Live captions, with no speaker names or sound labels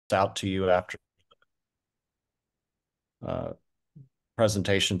out to you after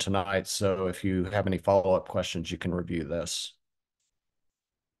presentation tonight. So if you have any follow-up questions, you can review this.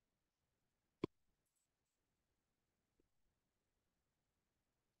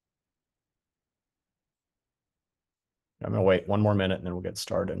 I'm going to wait one more minute and then we'll get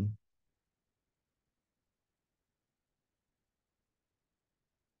started.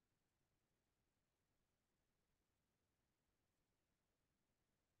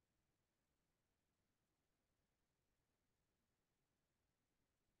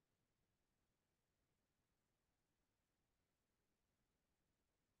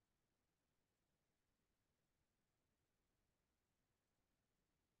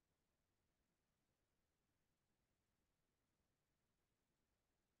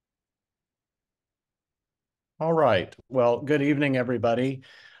 All right. Well, good evening, everybody.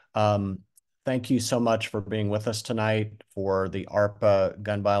 Thank you so much for being with us tonight for the ARPA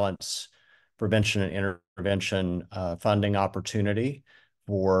Gun Violence Prevention and Intervention funding opportunity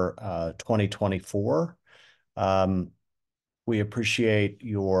for 2024. We appreciate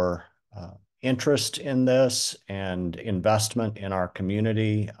your interest in this and investment in our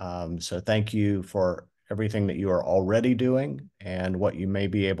community. So thank you for everything that you are already doing and what you may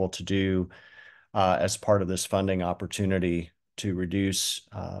be able to do as part of this funding opportunity to reduce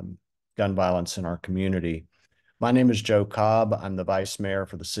gun violence in our community. My name is Joe Cobb. I'm the Vice Mayor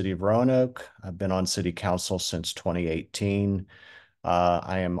for the City of Roanoke. I've been on City Council since 2018.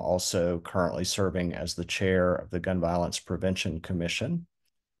 I am also currently serving as the Chair of the Gun Violence Prevention Commission.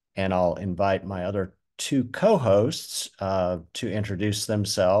 And I'll invite my other two co-hosts to introduce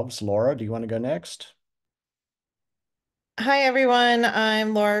themselves. Laura, do you want to go next? Hi, everyone.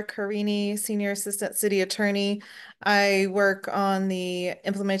 I'm Laura Carini, Senior Assistant City Attorney. I work on the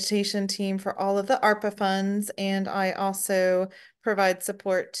implementation team for all of the ARPA funds, and I also provide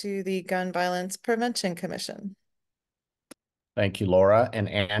support to the Gun Violence Prevention Commission. Thank you, Laura. And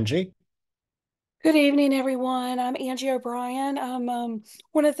Angie? Good evening, everyone. I'm Angie O'Brien. I'm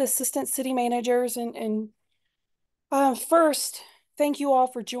one of the assistant city managers. First, thank you all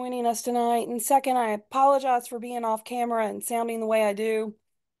for joining us tonight. And second, I apologize for being off camera and sounding the way I do.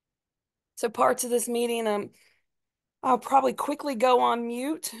 So parts of this meeting, I'll probably quickly go on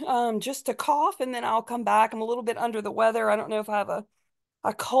mute just to cough, and then I'll come back. I'm a little bit under the weather. I don't know if I have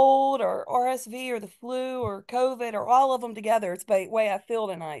a cold or RSV or the flu or COVID or all of them together. It's the way I feel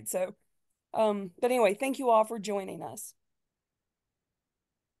tonight. So, but anyway, thank you all for joining us.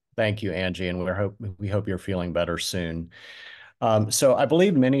 Thank you, Angie, and we hope you're feeling better soon. So I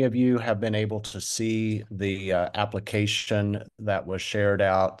believe many of you have been able to see the application that was shared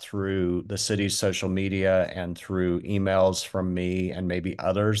out through the city's social media and through emails from me and maybe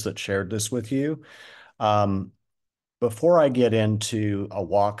others that shared this with you. Before I get into a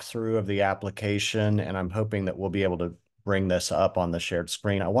walkthrough of the application, and I'm hoping that we'll be able to bring this up on the shared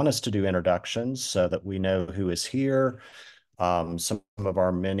screen, I want us to do introductions so that we know who is here. Some of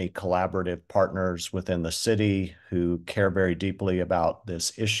our many collaborative partners within the city who care very deeply about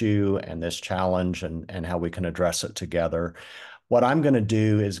this issue and this challenge and how we can address it together. What I'm going to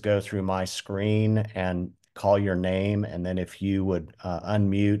do is go through my screen and call your name, and then if you would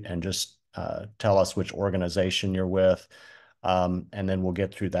unmute and just tell us which organization you're with, and then we'll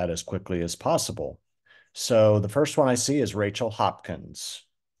get through that as quickly as possible. So the first one I see is Rachel Hopkins.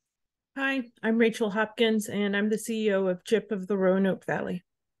 Hi, I'm Rachel Hopkins, and I'm the CEO of JIP of the Roanoke Valley.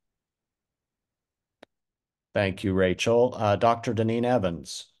 Thank you, Rachel. Dr. Deneen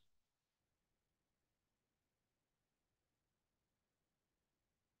Evans.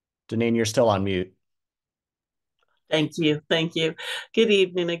 Deneen, you're still on mute. Thank you. Thank you. Good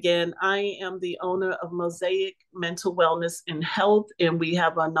evening again. I am the owner of Mosaic Mental Wellness and Health, and we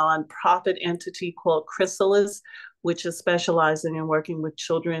have a nonprofit entity called Chrysalis, which is specializing in working with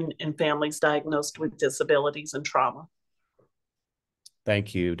children and families diagnosed with disabilities and trauma.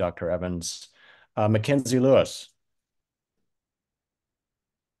 Thank you, Dr. Evans. Mackenzie Lewis.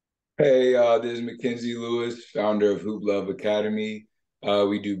 Hey, this is Mackenzie Lewis, founder of Hoop Love Academy.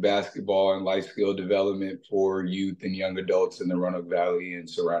 We do basketball and life skill development for youth and young adults in the Roanoke Valley and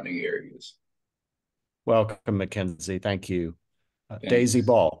surrounding areas. Welcome, Mackenzie. Thank you. Daisy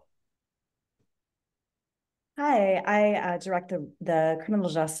Ball. Hi, I direct the criminal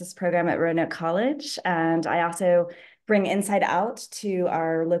justice program at Roanoke College, and I also bring Inside Out to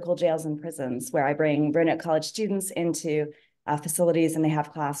our local jails and prisons, where I bring Roanoke College students into facilities and they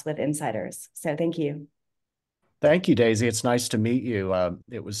have class with insiders. So thank you. Thank you, Daisy. It's nice to meet you.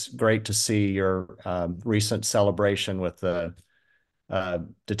 It was great to see your recent celebration with the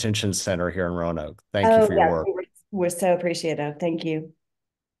detention center here in Roanoke. Thank you for your work. We're so appreciative. Thank you.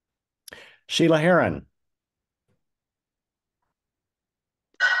 Sheila Heron.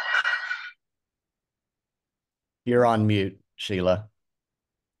 You're on mute, Sheila.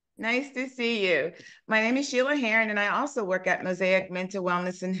 Nice to see you. My name is Sheila Heron, and I also work at Mosaic Mental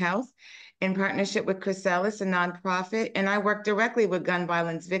Wellness and Health in partnership with Chrysalis, a nonprofit. And I work directly with gun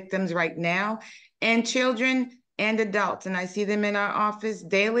violence victims right now, and children and adults. And I see them in our office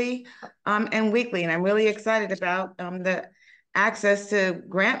daily and weekly. And I'm really excited about the access to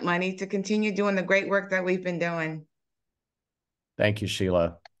grant money to continue doing the great work that we've been doing. Thank you,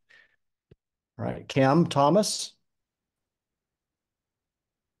 Sheila. All right, Kim Thomas.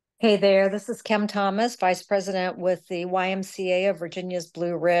 Hey there, this is Kim Thomas, Vice President with the YMCA of Virginia's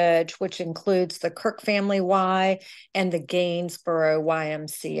Blue Ridge, which includes the Kirk Family Y and the Gainsboro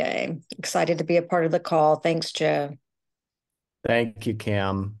YMCA. Excited to be a part of the call. Thanks, Joe. Thank you,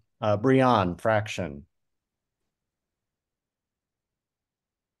 Kim. Breon Fraction.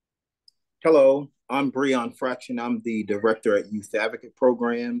 Hello, I'm Breon Fraction. I'm the Director at Youth Advocate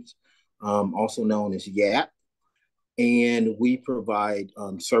Programs, also known as YAP. And we provide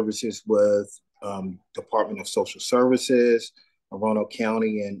services with Department of Social Services, Roanoke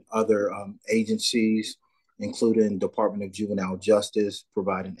County, and other agencies, including Department of Juvenile Justice,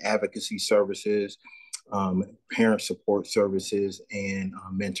 providing advocacy services, parent support services, and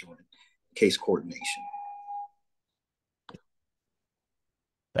mentoring, case coordination.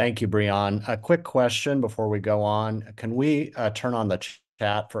 Thank you, Breon. A quick question before we go on. Can we turn on the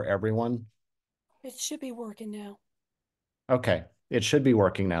chat for everyone? It should be working now. Okay, it should be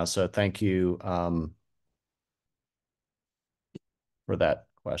working now. So thank you for that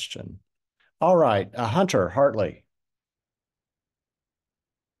question. All right, Hunter Hartley.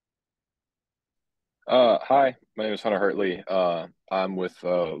 Hi, my name is Hunter Hartley. I'm with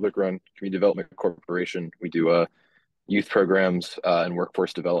Liquor and Community Development Corporation. We do youth programs and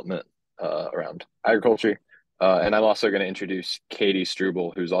workforce development around agriculture. And I'm also going to introduce Katie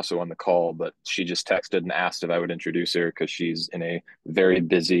Struble, who's also on the call, but she just texted and asked if I would introduce her because she's in a very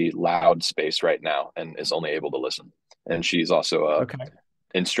busy, loud space right now and is only able to listen. And she's also a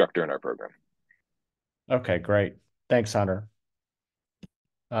instructor in our program. Okay, great. Thanks, Hunter.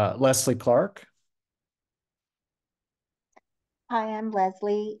 Leslie Clark. Hi, I'm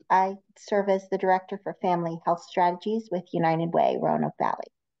Leslie. I serve as the Director for Family Health Strategies with United Way, Roanoke Valley.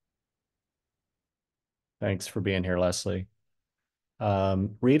 Thanks for being here, Leslie.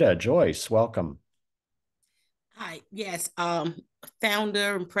 Rita Joyce, welcome. Hi, yes,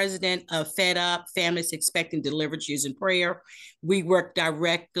 founder and president of Fed Up, Families Expecting Deliverance Using Prayer. We work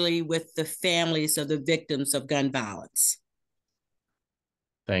directly with the families of the victims of gun violence.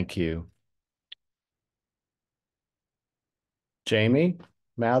 Thank you. Jamie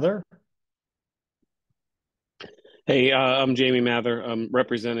Mather. Hey, I'm Jamie Mather. I'm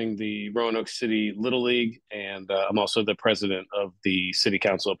representing the Roanoke City Little League, and I'm also the president of the City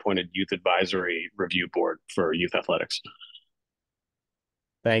Council appointed Youth Advisory Review Board for Youth Athletics.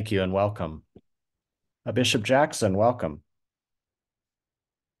 Thank you and welcome. Bishop Jackson, welcome.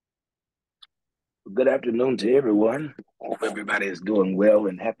 Good afternoon to everyone. Hope everybody is doing well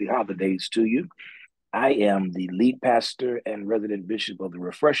and happy holidays to you. I am the lead pastor and resident bishop of the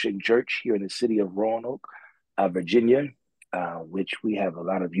Refreshing Church here in the city of Roanoke, Virginia, which we have a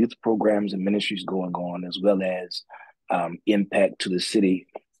lot of youth programs and ministries going on, as well as impact to the city.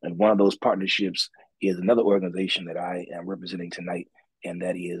 And one of those partnerships is another organization that I am representing tonight, and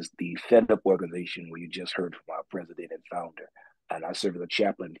that is the Fed Up organization, where you just heard from our president and founder. And I serve as a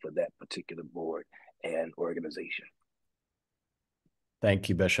chaplain for that particular board and organization. Thank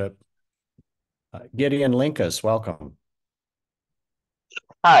you, Bishop. Gideon Linkus, welcome.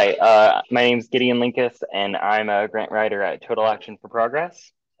 Hi, my name is Gideon Linkus, and I'm a grant writer at Total Action for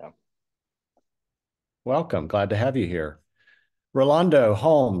Progress. Welcome. Glad to have you here. Rolando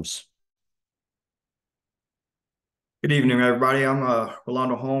Holmes. Good evening, everybody. I'm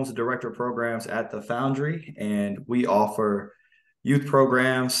Rolando Holmes, the Director of Programs at the Foundry, and we offer youth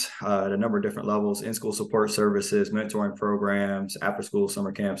programs at a number of different levels, in-school support services, mentoring programs, after-school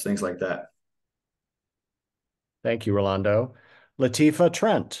summer camps, things like that. Thank you, Rolando. Latifa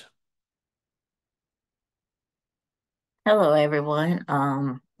Trent. Hello, everyone.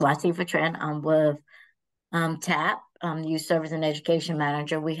 Latifa Trent. I'm with TAP, Youth Service and Education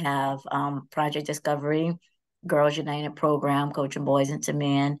Manager. We have Project Discovery, Girls United Program, Coaching Boys into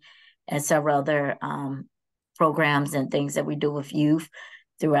Men, and several other programs and things that we do with youth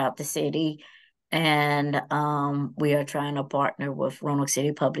throughout the city. And we are trying to partner with Roanoke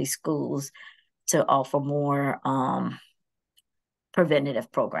City Public Schools to offer more preventative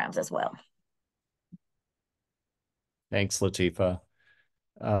programs as well. Thanks, Latifa.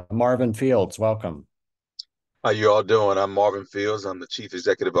 Marvin Fields, welcome. How you all doing? I'm Marvin Fields. I'm the Chief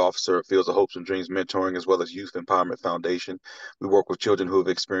Executive Officer of Fields of Hopes and Dreams Mentoring, as well as Youth Empowerment Foundation. We work with children who have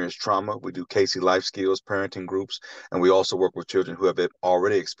experienced trauma. We do Casey Life Skills, parenting groups, and we also work with children who have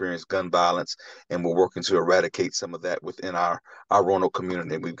already experienced gun violence, and we're working to eradicate some of that within our Roanoke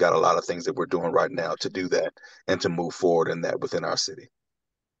community. We've got a lot of things that we're doing right now to do that and to move forward in that within our city.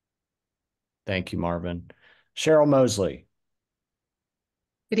 Thank you, Marvin. Cheryl Mosley.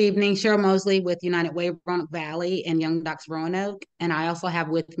 Good evening, Cheryl Mosley with United Way Roanoke Valley and Young Ducks Roanoke. And I also have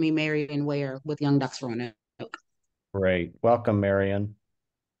with me Marion Ware with Young Ducks Roanoke. Great. Welcome, Marion.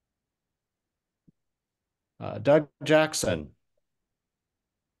 Doug Jackson.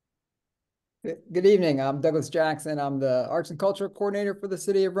 Good evening. I'm Douglas Jackson. I'm the Arts and Culture Coordinator for the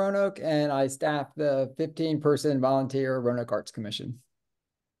City of Roanoke, and I staff the 15-person volunteer Roanoke Arts Commission.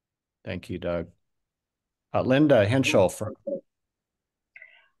 Thank you, Doug. Linda Henschel from.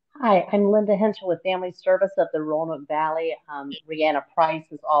 Hi, I'm Linda Henschel with Family Service of the Roanoke Valley. Rihanna Price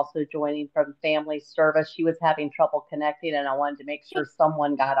is also joining from Family Service. She was having trouble connecting, and I wanted to make sure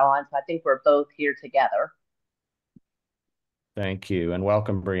someone got on. So I think we're both here together. Thank you, and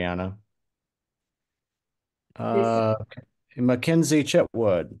welcome, Brianna. Mackenzie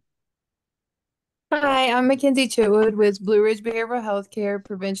Chitwood. Hi, I'm Mackenzie Chitwood with Blue Ridge Behavioral Healthcare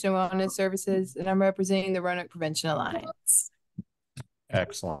Prevention and Wellness Services, and I'm representing the Roanoke Prevention Alliance.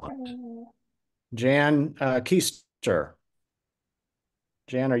 Excellent. Jan Keister.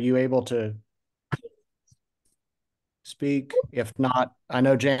 Jan, are you able to speak? If not, I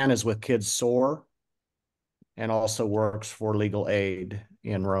know Jan is with Kids SOAR and also works for Legal Aid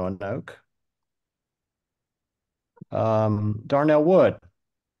in Roanoke. Darnell Wood.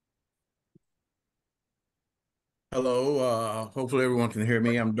 Hello, hopefully everyone can hear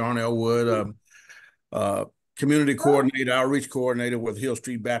me. I'm Darnell Wood, community coordinator, outreach coordinator with Hill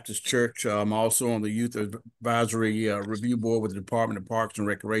Street Baptist Church. I'm also on the Youth Advisory Review Board with the Department of Parks and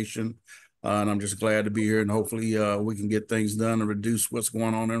Recreation. And I'm just glad to be here, and hopefully we can get things done and reduce what's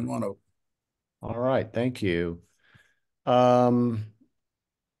going on in Roanoke. All right, thank you. Angie,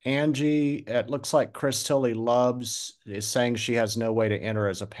 it looks like Chris Tilly Lubbs is saying she has no way to enter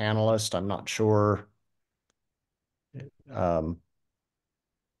as a panelist. I'm not sure.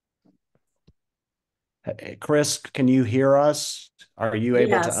 Chris, can you hear us? Are you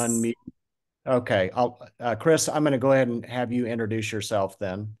able to unmute? Okay, Chris, I'm going to go ahead and have you introduce yourself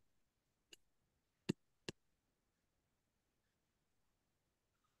then.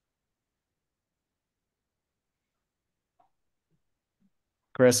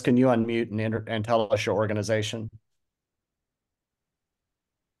 Chris, can you unmute and tell us your organization?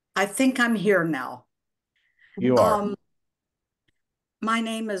 I think I'm here now. You are. My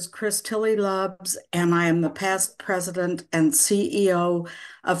name is Chris Tilly Lubbs, and I am the past president and CEO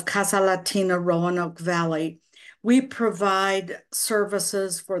of Casa Latina Roanoke Valley. We provide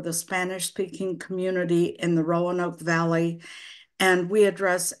services for the Spanish-speaking community in the Roanoke Valley, and we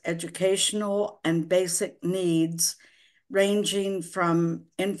address educational and basic needs ranging from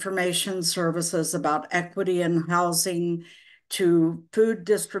information services about equity in housing to food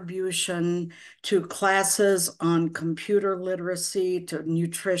distribution, to classes on computer literacy, to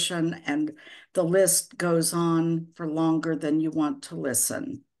nutrition, and the list goes on for longer than you want to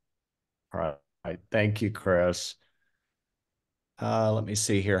listen. All right. Thank you, Chris. Let me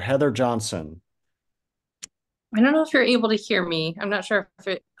see here. Heather Johnson. I don't know if you're able to hear me. I'm not sure if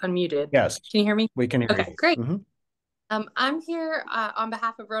it unmuted. Yes. Can you hear me? We can hear you. Okay, great. I'm here on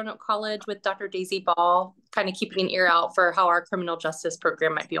behalf of Roanoke College with Dr. Daisy Ball, kind of keeping an ear out for how our criminal justice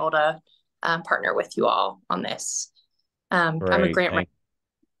program might be able to partner with you all on this. I'm a grant writer.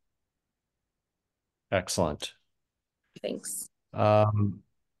 Excellent. Thanks. Okay,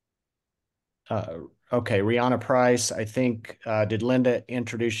 Rihanna Price, I think, did Linda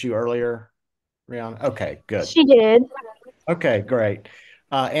introduce you earlier? Rihanna? Okay, good. She did. Okay, great.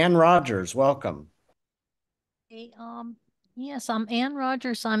 Ann Rogers, welcome. Hey, yes, I'm Ann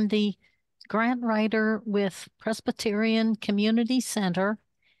Rogers. I'm the grant writer with Presbyterian Community Center,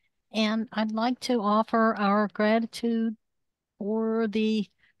 and I'd like to offer our gratitude for the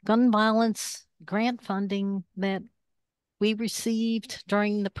gun violence grant funding that we received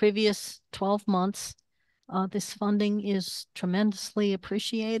during the previous 12 months. This funding is tremendously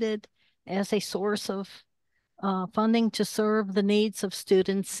appreciated as a source of funding to serve the needs of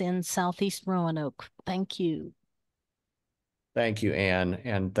students in Southeast Roanoke. Thank you. Thank you, Ann,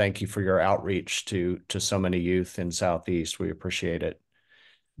 and thank you for your outreach to so many youth in Southeast. We appreciate it.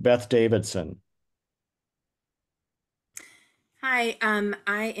 Beth Davidson. Hi,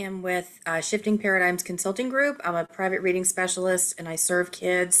 I am with Shifting Paradigms Consulting Group. I'm a private reading specialist and I serve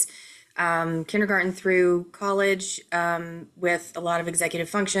kids kindergarten through college with a lot of executive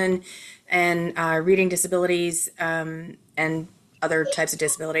function and reading disabilities and other types of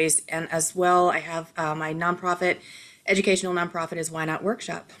disabilities. And as well, I have my nonprofit, educational nonprofit is Why Not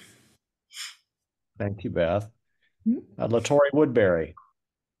Workshop. Thank you, Beth. LaTorre Woodbury.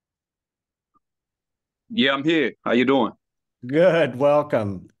 Yeah, I'm here. How you doing? Good,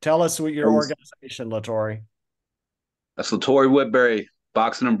 welcome. Tell us what your Thanks. organization, LaTorre. That's LaTorre Woodbury,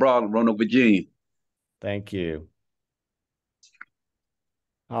 Boxing and Brawling, Roanoke, Virginia. Thank you.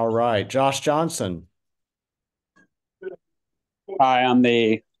 All right, Josh Johnson. Hi, I'm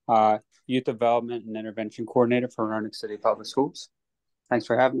the Youth Development and Intervention Coordinator for Roanoke City Public Schools. Thanks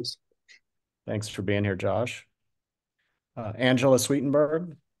for having us. Thanks for being here, Josh. Angela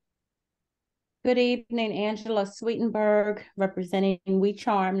Sweetenberg. Good evening, Angela Sweetenberg, representing We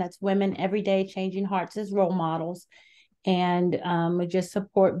Charm. That's Women Every Day Changing Hearts as Role Models. And we just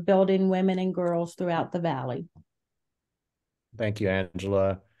support building women and girls throughout the Valley. Thank you,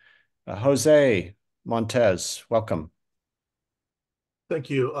 Angela. Jose Montez, welcome. Thank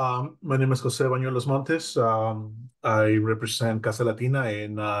you. My name is Jose Bañuelos Montes. I represent Casa Latina,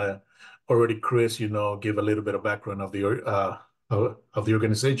 and already Chris, gave a little bit of background of the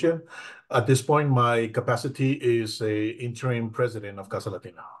organization. At this point, my capacity is a interim president of Casa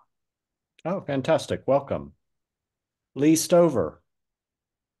Latina. Oh, fantastic. Welcome. Lee Stover.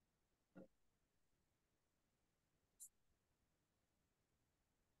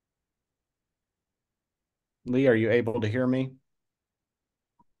 Lee, are you able to hear me?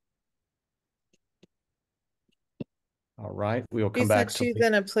 All right, we will She come said back to she's Lee.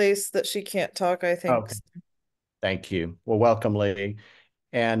 in a place that she can't talk, I think. Okay. Thank you. Well, welcome, Lee.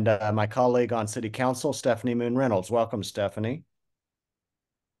 And my colleague on City Council, Stephanie Moon Reynolds. Welcome, Stephanie.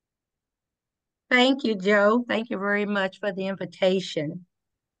 Thank you, Joe. Thank you very much for the invitation.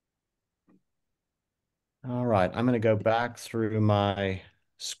 All right, I'm going to go back through my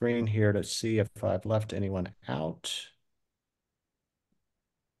screen here to see if I've left anyone out.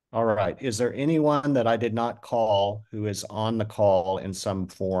 All right, is there anyone that I did not call who is on the call in some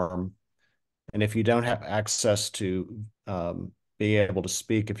form? And if you don't have access to be able to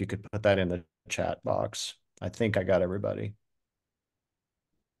speak, if you could put that in the chat box. I think I got everybody.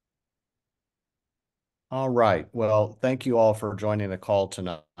 All right, well, thank you all for joining the call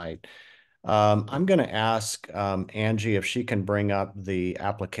tonight. I'm going to ask Angie if she can bring up the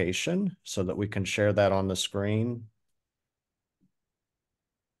application so that we can share that on the screen.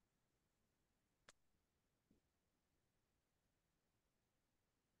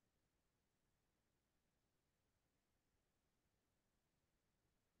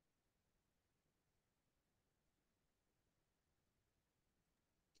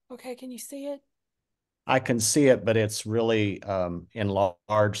 Okay, can you see it? I can see it, but it's really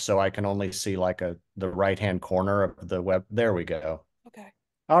enlarged, so I can only see like the right-hand corner of the web. There we go. Okay.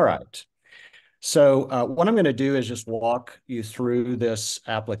 All right. So what I'm going to do is just walk you through this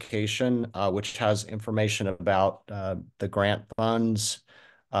application, which has information about the grant funds,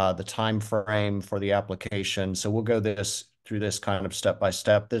 the time frame for the application. So we'll go through this kind of step by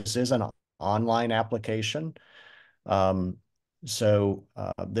step. This is an online application. So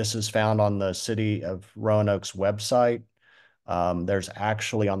this is found on the City of Roanoke's website. There's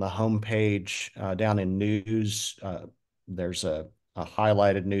actually on the homepage down in news, there's a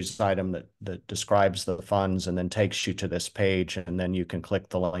highlighted news item that describes the funds and then takes you to this page, and then you can click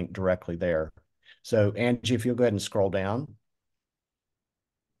the link directly there. So Angie, if you'll go ahead and scroll down.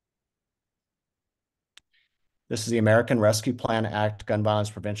 This is the American Rescue Plan Act Gun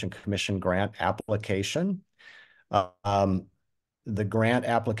Violence Prevention Commission grant application. The grant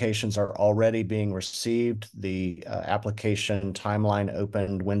applications are already being received. The application timeline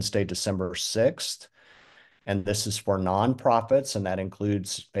opened Wednesday, December 6th. And this is for nonprofits, and that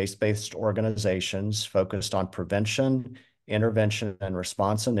includes faith-based organizations focused on prevention, intervention, and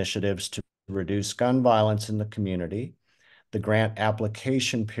response initiatives to reduce gun violence in the community. The grant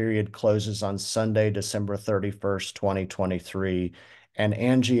application period closes on Sunday, December 31st, 2023. And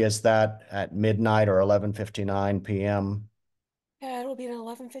Angie, is that at midnight or 11:59 p.m.? Yeah, it'll be at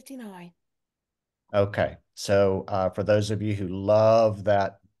 11:59. Okay, so for those of you who love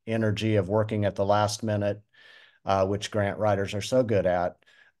that energy of working at the last minute, which grant writers are so good at,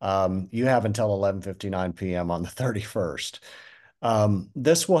 you have until 11:59 p.m. on the 31st.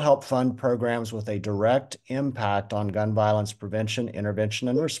 This will help fund programs with a direct impact on gun violence prevention, intervention,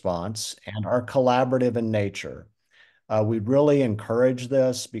 and response, and are collaborative in nature. We really encourage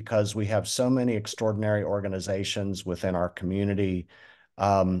this because we have so many extraordinary organizations within our community,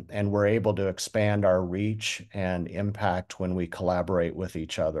 and we're able to expand our reach and impact when we collaborate with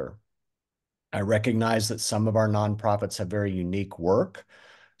each other. I recognize that some of our nonprofits have very unique work.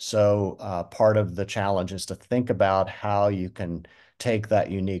 So part of the challenge is to think about how you can take that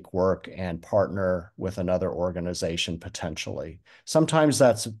unique work and partner with another organization potentially. Sometimes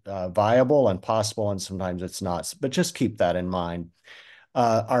that's viable and possible, and sometimes it's not, but just keep that in mind.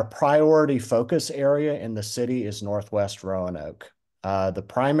 Our priority focus area in the city is Northwest Roanoke. The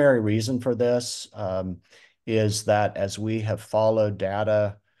primary reason for this is that as we have followed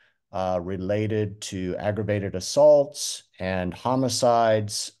data related to aggravated assaults and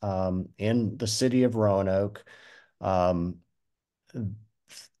homicides in the city of Roanoke,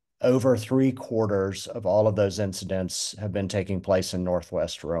 over 3/4 of all of those incidents have been taking place in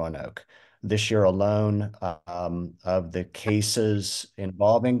Northwest Roanoke. This year alone, of the cases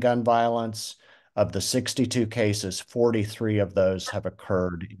involving gun violence, of the 62 cases, 43 of those have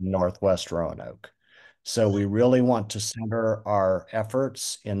occurred in Northwest Roanoke. So we really want to center our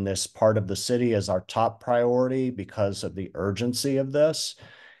efforts in this part of the city as our top priority because of the urgency of this.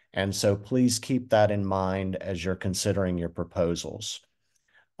 And so please keep that in mind as you're considering your proposals.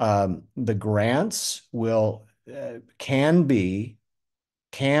 The grants can be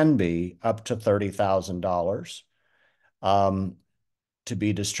up to $30,000 to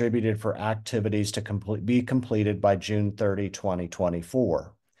be distributed for activities to be completed by June 30,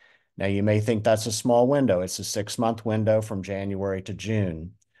 2024. Now, you may think that's a small window. It's a 6-month window from January to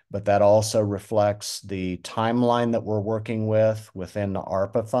June, but that also reflects the timeline that we're working with within the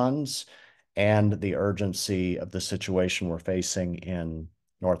ARPA funds and the urgency of the situation we're facing in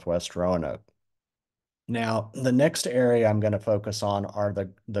Northwest Roanoke. Now, the next area I'm going to focus on are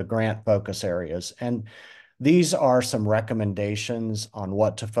the grant focus areas. And these are some recommendations on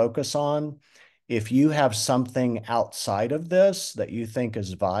what to focus on. If you have something outside of this that you think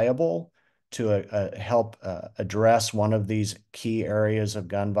is viable to help address one of these key areas of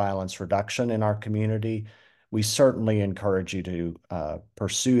gun violence reduction in our community, we certainly encourage you to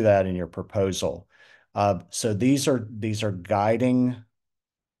pursue that in your proposal. So these are guiding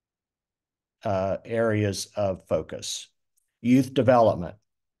areas of focus. Youth development,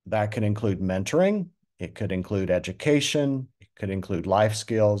 that could include mentoring, it could include education, it could include life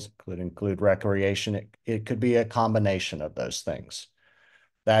skills, it could include recreation, it could be a combination of those things.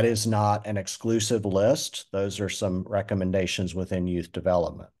 That is not an exclusive list. Those are some recommendations within youth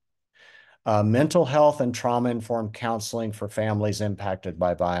development. Mental health and trauma-informed counseling for families impacted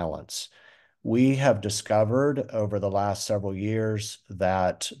by violence. We have discovered over the last several years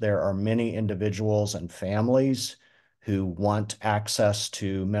that there are many individuals and families who want access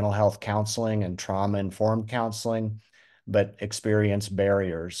to mental health counseling and trauma-informed counseling, but experience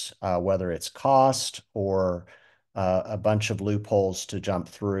barriers, whether it's cost or a bunch of loopholes to jump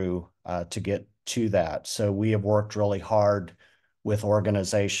through to get to that. So we have worked really hard with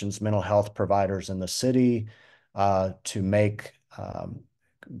organizations, mental health providers in the city to make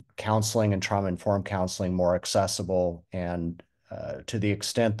counseling and trauma-informed counseling more accessible. And to the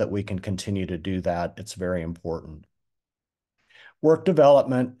extent that we can continue to do that, it's very important.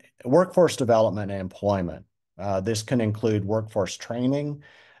 Workforce development and employment. This can include workforce training,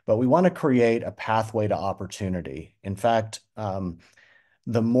 but we want to create a pathway to opportunity. In fact,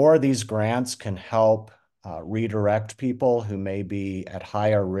 the more these grants can help redirect people who may be at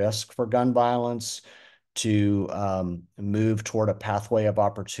higher risk for gun violence to move toward a pathway of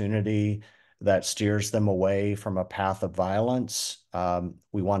opportunity that steers them away from a path of violence,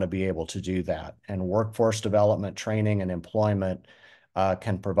 we want to be able to do that. And workforce development, training, and employment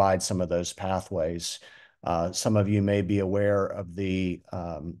can provide some of those pathways. Some of you may be aware of the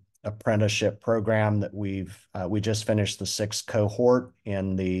apprenticeship program that we just finished the 6th cohort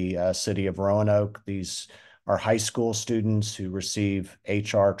in the city of Roanoke. These are high school students who receive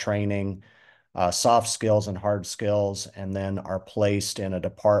HR training, soft skills and hard skills, and then are placed in a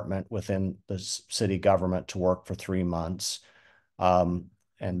department within the city government to work for 3 months. And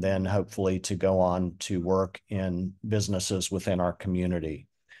then hopefully to go on to work in businesses within our community.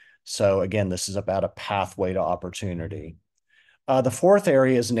 So again, this is about a pathway to opportunity. The fourth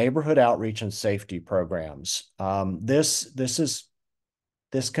area is neighborhood outreach and safety programs. This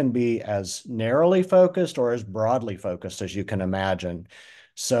can be as narrowly focused or as broadly focused as you can imagine.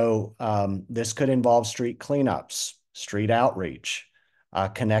 So this could involve street cleanups, street outreach,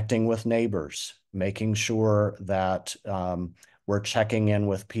 connecting with neighbors, making sure that we're checking in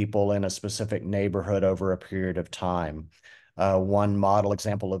with people in a specific neighborhood over a period of time. One model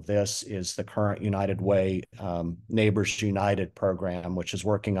example of this is the current United Way Neighbors United program, which is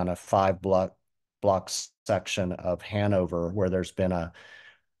working on a 5-block section of Hanover where there's been a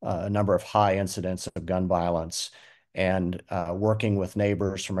number of high incidents of gun violence, and working with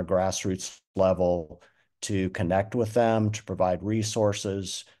neighbors from a grassroots level to connect with them, to provide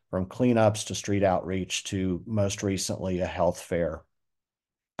resources from cleanups to street outreach to most recently a health fair.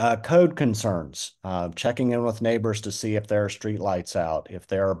 Code concerns, checking in with neighbors to see if there are street lights out, if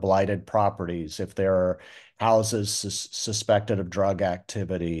there are blighted properties, if there are houses suspected of drug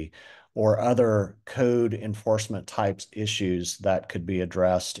activity, or other code enforcement types issues that could be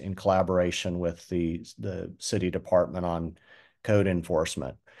addressed in collaboration with the city department on code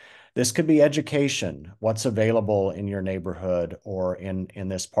enforcement. This could be education, what's available in your neighborhood or in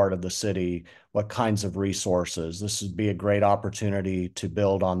this part of the city, what kinds of resources. This would be a great opportunity to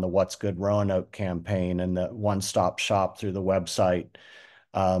build on the What's Good Roanoke campaign and the one-stop shop through the website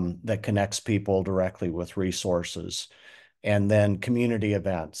that connects people directly with resources. And then community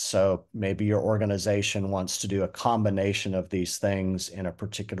events. So maybe your organization wants to do a combination of these things in a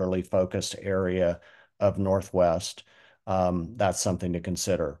particularly focused area of Northwest. That's something to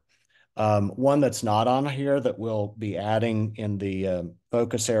consider. One that's not on here that we'll be adding in the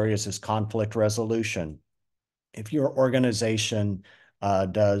focus areas is conflict resolution. If your organization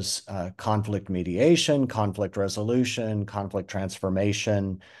does conflict mediation, conflict resolution, conflict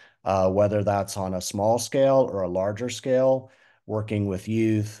transformation, whether that's on a small scale or a larger scale, working with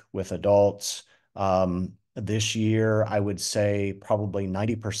youth, with adults, this year, I would say probably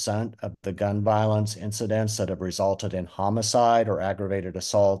 90% of the gun violence incidents that have resulted in homicide or aggravated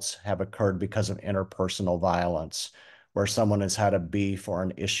assaults have occurred because of interpersonal violence, where someone has had a beef or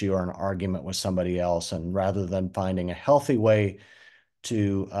an issue or an argument with somebody else. And rather than finding a healthy way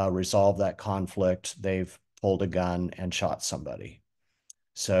to resolve that conflict, they've pulled a gun and shot somebody.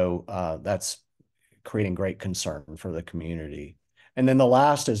 So that's creating great concern for the community. And then the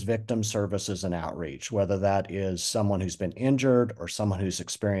last is victim services and outreach, whether that is someone who's been injured or someone who's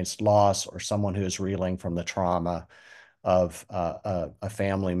experienced loss or someone who is reeling from the trauma of a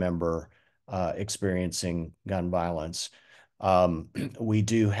family member experiencing gun violence. We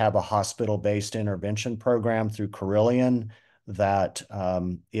do have a hospital-based intervention program through Carilion that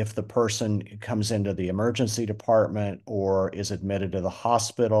if the person comes into the emergency department or is admitted to the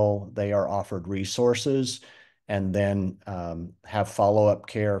hospital, they are offered resources and then have follow-up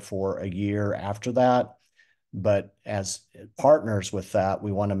care for a year after that. But as partners with that,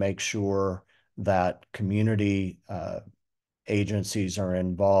 we want to make sure that community agencies are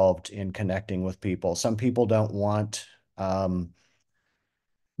involved in connecting with people. Some people don't want,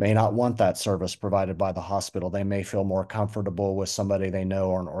 may not want that service provided by the hospital. They may feel more comfortable with somebody they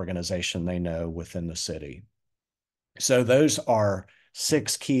know or an organization they know within the city. So those are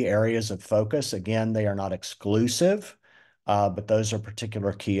 6 key areas of focus. Again, they are not exclusive, but those are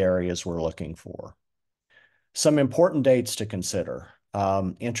particular key areas we're looking for. Some important dates to consider.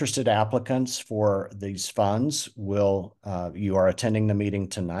 Interested applicants for these funds will, you are attending the meeting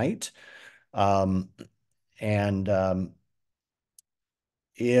tonight.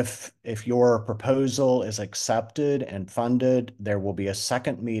 If your proposal is accepted and funded, there will be a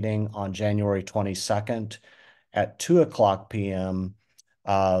second meeting on January 22nd at 2:00 p.m.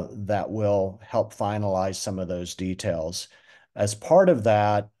 That will help finalize some of those details. As part of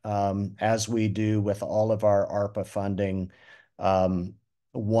that, as we do with all of our ARPA funding,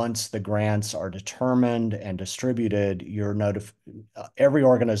 once the grants are determined and distributed, every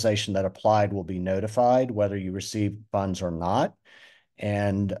organization that applied will be notified whether you receive funds or not.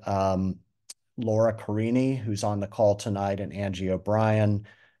 And Laura Carini, who's on the call tonight, and Angie O'Brien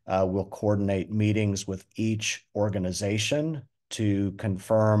will coordinate meetings with each organization to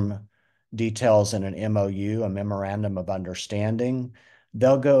confirm details in an MOU, a memorandum of understanding.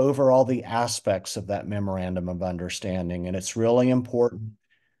 They'll go over all the aspects of that memorandum of understanding, and it's really important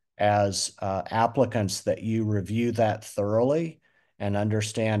as applicants that you review that thoroughly and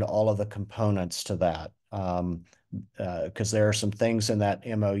understand all of the components to that. Because there are some things in that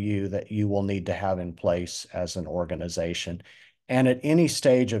MOU that you will need to have in place as an organization. And at any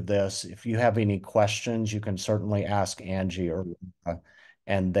stage of this, if you have any questions, you can certainly ask Angie or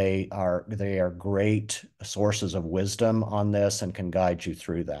and they are great sources of wisdom on this and can guide you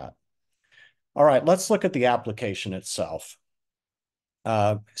through that. All right, let's look at the application itself.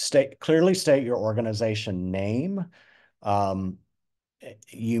 Clearly state your organization name.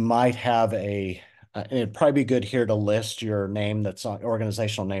 You might have it'd probably be good here to list your name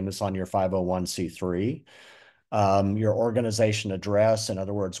organizational name that's on your 501c3, your organization address, in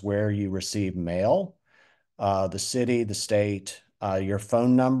other words, where you receive mail, the city, the state, your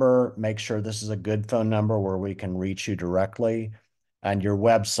phone number. Make sure this is a good phone number where we can reach you directly, and your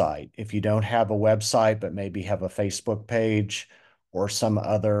website. If you don't have a website, but maybe have a Facebook page or some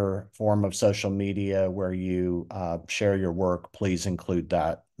other form of social media where you share your work, please include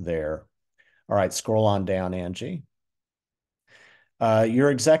that there. All right, scroll on down, Angie.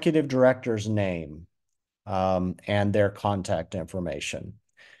 Your executive director's name and their contact information.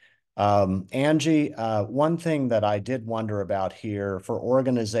 Angie, one thing that I did wonder about here for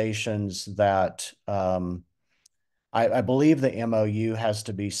organizations that I believe the MOU has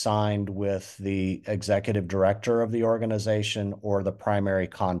to be signed with the executive director of the organization or the primary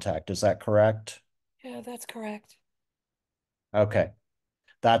contact. Is that correct? Yeah, that's correct. Okay.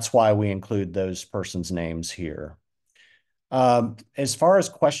 That's why we include those persons' names here. As far as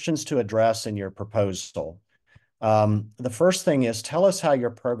questions to address in your proposal, the first thing is tell us how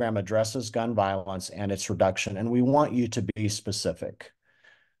your program addresses gun violence and its reduction, and we want you to be specific.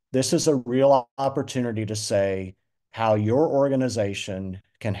 This is a real opportunity to say how your organization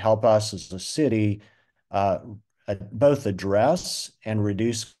can help us as a city both address and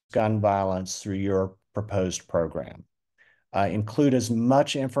reduce gun violence through your proposed program. Include as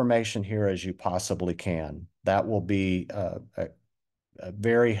much information here as you possibly can. That will be a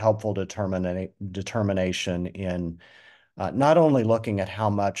very helpful determination in not only looking at how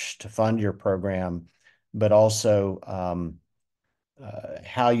much to fund your program, but also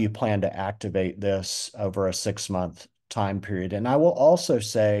how you plan to activate this over a 6-month time period. And I will also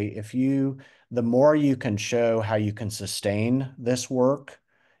say, the more you can show how you can sustain this work,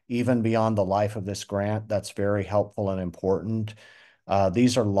 even beyond the life of this grant, that's very helpful and important.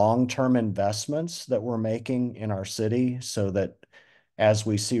 These are long-term investments that we're making in our city so that as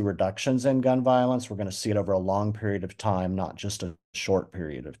we see reductions in gun violence, we're going to see it over a long period of time, not just a short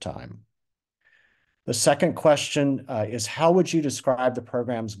period of time. The second question is, how would you describe the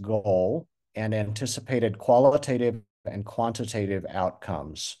program's goal and anticipated qualitative and quantitative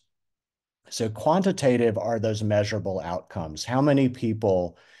outcomes? So quantitative are those measurable outcomes. How many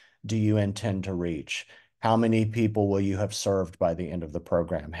people do you intend to reach? How many people will you have served by the end of the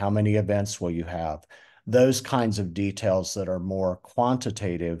program? How many events will you have? Those kinds of details that are more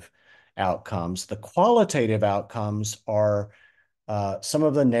quantitative outcomes. The qualitative outcomes are some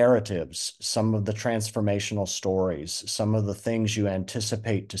of the narratives, some of the transformational stories, some of the things you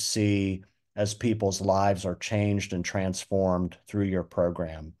anticipate to see as people's lives are changed and transformed through your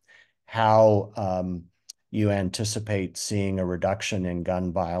program. How you anticipate seeing a reduction in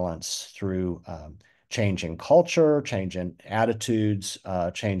gun violence through change in culture, change in attitudes,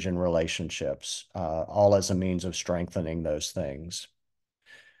 change in relationships, all as a means of strengthening those things.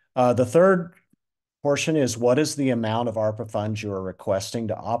 The third portion is, what is the amount of ARPA funds you are requesting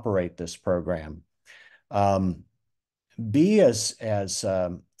to operate this program? Be as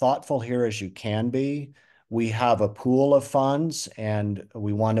thoughtful here as you can be. We have a pool of funds, and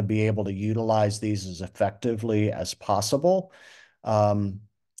we want to be able to utilize these as effectively as possible.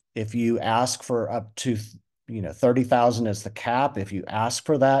 If you ask for up to 30,000 as the cap, if you ask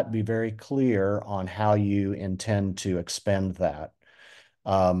for that, be very clear on how you intend to expend that.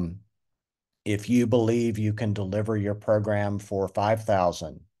 If you believe you can deliver your program for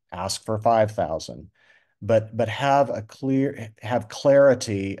 5,000, ask for 5,000, but have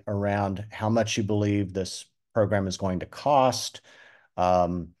clarity around how much you believe this program is going to cost,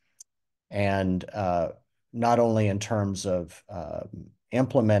 and not only in terms of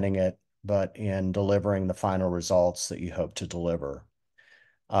implementing it, but in delivering the final results that you hope to deliver.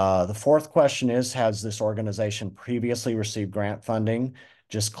 The fourth question is, has this organization previously received grant funding?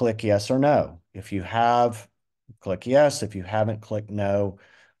 Just click yes or no. If you have, click yes. If you haven't, click no.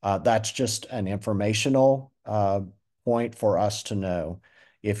 That's just an informational point for us to know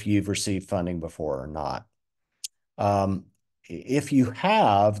if you've received funding before or not. If you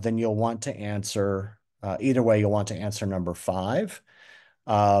have, then you'll want to answer, either way, you'll want to answer number 5.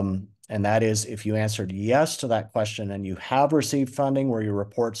 And that is, if you answered yes to that question and you have received funding, were your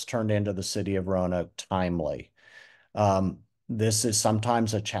reports turned into the city of Roanoke timely? This is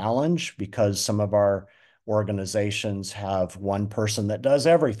sometimes a challenge because some of our organizations have one person that does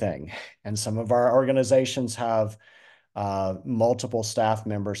everything, and some of our organizations have multiple staff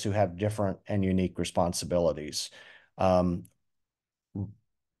members who have different and unique responsibilities.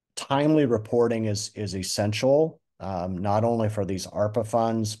 Timely reporting is essential, not only for these ARPA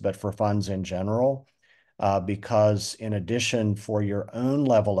funds, but for funds in general, because in addition, for your own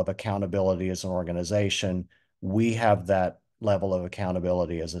level of accountability as an organization, we have that level of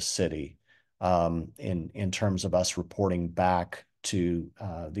accountability as a city, in terms of us reporting back to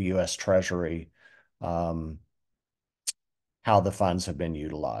the U.S. Treasury how the funds have been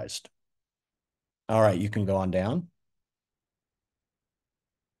utilized. All right, you can go on down.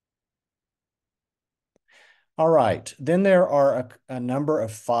 All right, then there are a number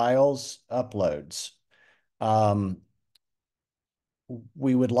of files uploads.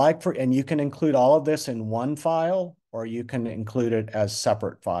 We would like for, and you can include all of this in one file, or you can include it as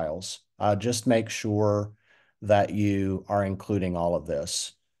separate files. Just make sure that you are including all of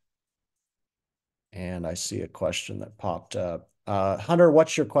this. And I see a question that popped up. Hunter,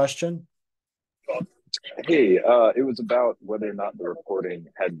 what's your question? Hey, it was about whether or not the reporting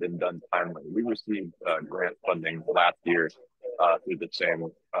had been done timely. We received grant funding last year through the same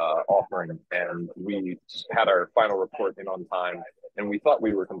offering, and we had our final report in on time, and we thought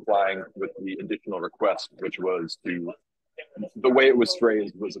we were complying with the additional request, which was to, the way it was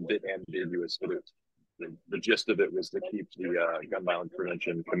phrased was a bit ambiguous, but the gist of it was to keep the Gun Violence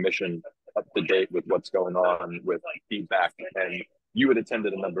Prevention Commission up to date with what's going on with feedback. And you had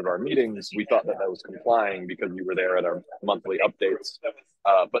attended a number of our meetings. We thought that was complying because you were there at our monthly updates.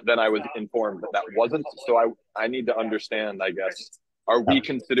 But then I was informed that that wasn't. So I need to understand, I guess, are we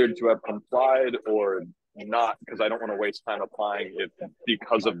considered to have complied or not? Because I don't want to waste time applying if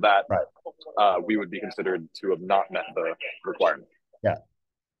because of that, we would be considered to have not met the requirement. Yeah.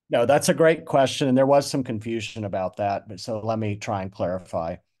 No, that's a great question. And there was some confusion about that. But so let me try and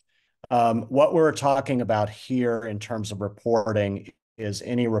clarify. What we're talking about here in terms of reporting is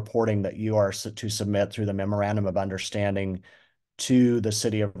any reporting that you are to submit through the Memorandum of Understanding to the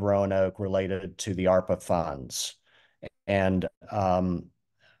City of Roanoke related to the ARPA funds. And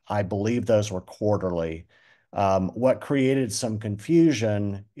I believe those were quarterly. What created some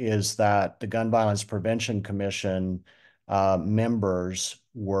confusion is that the Gun Violence Prevention Commission members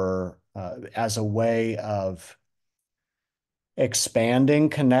were, as a way of expanding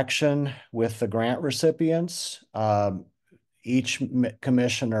connection with the grant recipients, each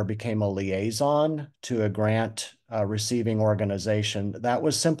commissioner became a liaison to a grant receiving organization. That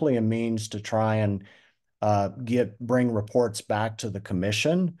was simply a means to try and bring reports back to the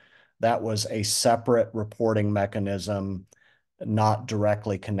commission. That was a separate reporting mechanism, not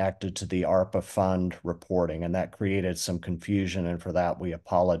directly connected to the ARPA fund reporting, and that created some confusion, and for that we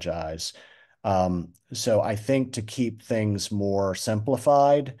apologize. So I think to keep things more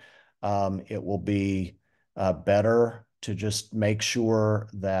simplified, it will be better to just make sure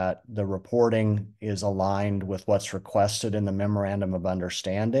that the reporting is aligned with what's requested in the Memorandum of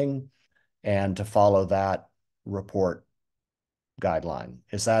Understanding and to follow that report guideline.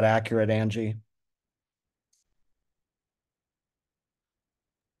 Is that accurate, Angie?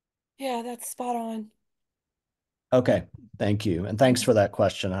 Yeah, that's spot on. Okay, thank you. And thanks for that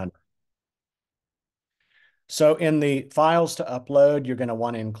question, Hunter. So in the files to upload, you're going to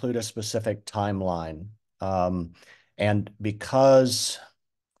want to include a specific timeline. And because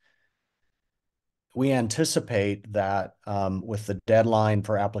we anticipate that with the deadline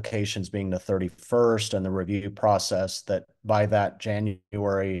for applications being the 31st and the review process, that by that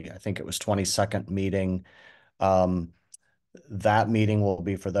January, I think it was 22nd meeting, that meeting will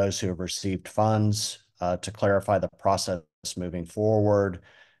be for those who have received funds to clarify the process moving forward.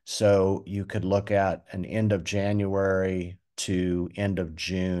 So you could look at an end of January to end of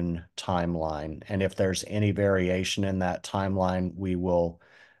June timeline. And if there's any variation in that timeline, we will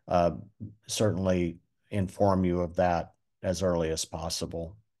certainly inform you of that as early as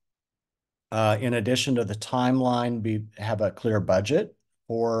possible. In addition to the timeline, have a clear budget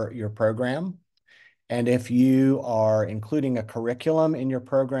for your program. And if you are including a curriculum in your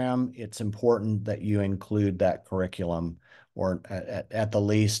program, it's important that you include that curriculum, or at the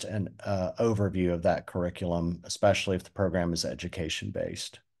least an overview of that curriculum, especially if the program is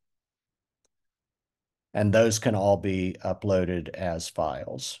education-based. And those can all be uploaded as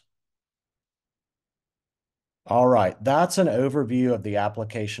files. All right, that's an overview of the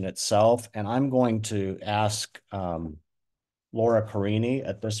application itself. And I'm going to ask Laura Carini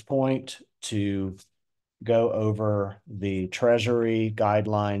at this point to go over the Treasury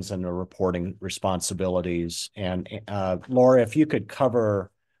guidelines and the reporting responsibilities. And Laura, if you could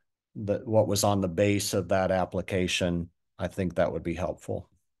cover what was on the base of that application, I think that would be helpful.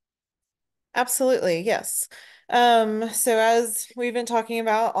 Absolutely, yes. So as we've been talking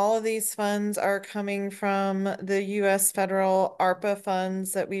about, all of these funds are coming from the U.S. federal ARPA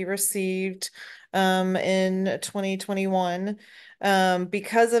funds that we received in 2021.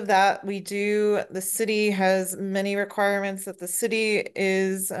 Because of that, the city has many requirements that the city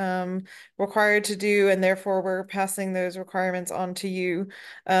is required to do, and therefore we're passing those requirements on to you.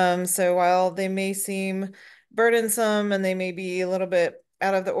 So while they may seem burdensome and they may be a little bit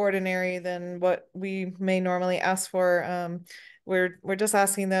out of the ordinary than what we may normally ask for. We're just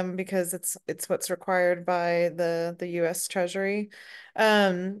asking them because it's what's required by the U.S. Treasury.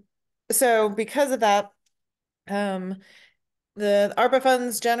 So because of that, the ARPA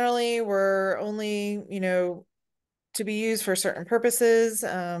funds generally were only, to be used for certain purposes.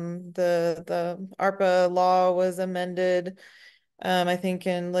 The ARPA law was amended, I think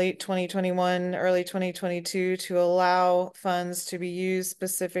in late 2021, early 2022, to allow funds to be used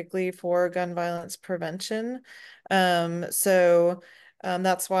specifically for gun violence prevention. So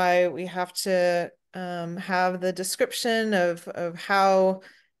that's why we have to have the description of how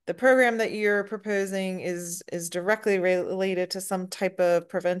the program that you're proposing is directly related to some type of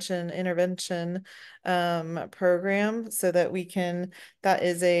prevention intervention program, so that we can, that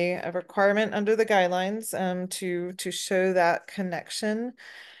is a requirement under the guidelines to show that connection.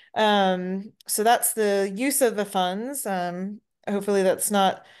 So that's the use of the funds. Hopefully that's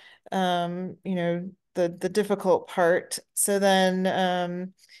not the difficult part. So then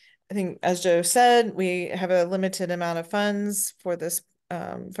I think, as Joe said, we have a limited amount of funds for this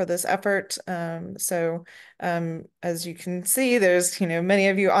effort. So as you can see, there's many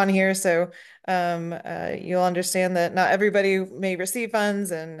of you on here, so you'll understand that not everybody may receive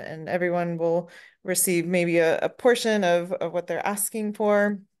funds, and everyone will receive maybe a portion of what they're asking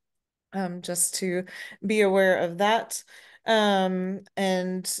for. Just to be aware of that. I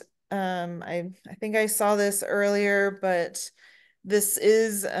think I saw this earlier, but this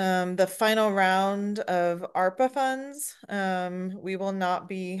is the final round of ARPA funds. We will not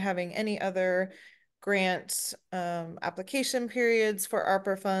be having any other grant application periods for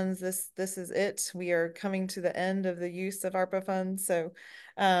ARPA funds. This is it. We are coming to the end of the use of ARPA funds. So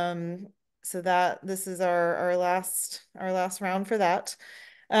that this is our last round for that.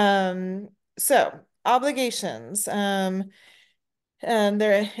 So obligations.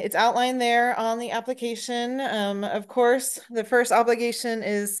 It's outlined there on the application. Of course, the first obligation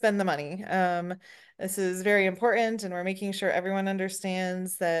is spend the money. This is very important, and we're making sure everyone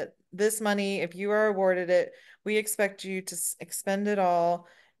understands that this money, if you are awarded it, we expect you to expend it all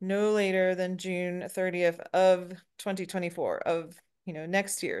no later than June 30th of 2024, of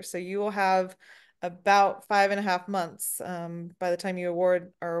next year. So you will have about 5.5 months by the time you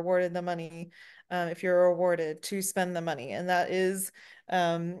are awarded the money, if you're awarded, to spend the money. And that is,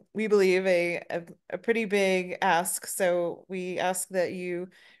 we believe, a pretty big ask. So we ask that you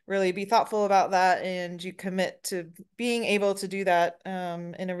really be thoughtful about that, and you commit to being able to do that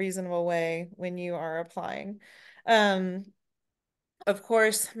in a reasonable way when you are applying. Of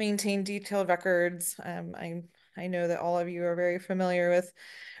course, maintain detailed records. I know that all of you are very familiar with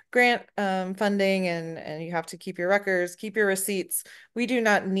grant funding, and you have to keep your records, keep your receipts. We do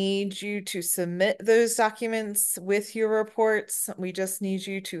not need you to submit those documents with your reports. We just need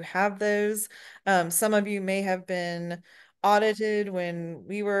you to have those. Some of you may have been audited when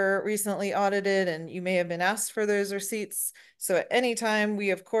we were recently audited, and you may have been asked for those receipts. So at any time,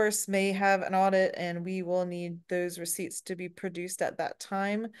 we of course may have an audit, and we will need those receipts to be produced at that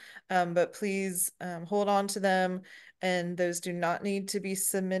time. But please hold on to them, and those do not need to be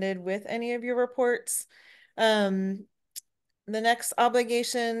submitted with any of your reports. The next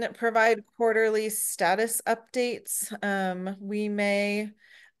obligation, provide quarterly status updates. We may,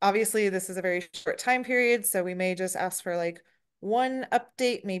 obviously this is a very short time period, so we may just ask for like one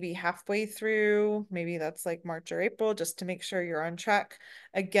update, maybe halfway through, maybe that's like March or April, just to make sure you're on track.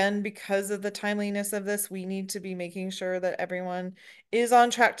 Again, because of the timeliness of this, we need to be making sure that everyone is on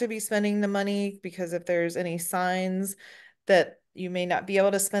track to be spending the money, because if there's any signs that you may not be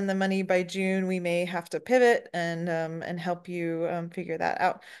able to spend the money by June, we may have to pivot and help you figure that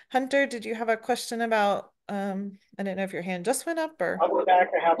out. Hunter, did you have a question about, I didn't know if your hand just went up or?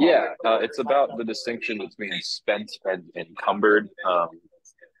 Yeah, it's about the distinction between spent and encumbered.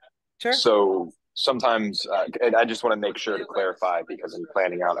 Sure. So sometimes, and I just want to make sure to clarify, because I'm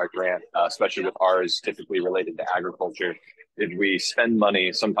planning out our grant, especially with ours typically related to agriculture. If we spend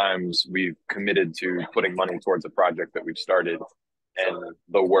money, sometimes we've committed to putting money towards a project that we've started, and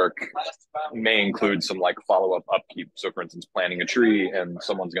the work may include some like follow-up upkeep. So for instance, planting a tree, and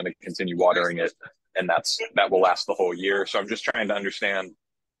someone's going to continue watering it, and that will last the whole year. So I'm just trying to understand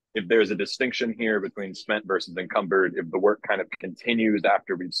if there's a distinction here between spent versus encumbered. If the work kind of continues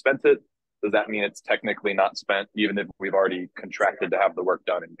after we've spent it, does that mean it's technically not spent, even if we've already contracted to have the work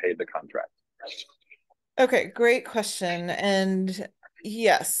done and paid the contract? Okay, great question. And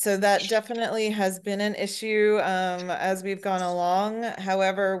yes, so that definitely has been an issue as we've gone along.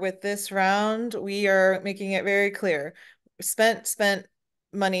 However, with this round, we are making it very clear. Spent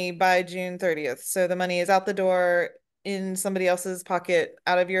money by June 30th. So the money is out the door. in somebody else's pocket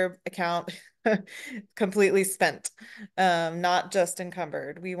out of your account completely spent, not just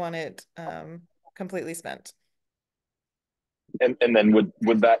encumbered. We want it completely spent. And then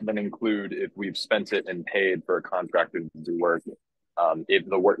would that then include if we've spent it and paid for a contractor to do work, if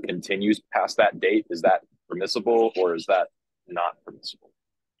the work continues past that date, is that permissible or is that not permissible?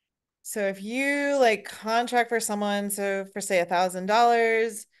 So if you like contract for someone, so for say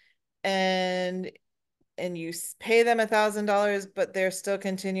 $1,000 and you pay them $1,000, but they're still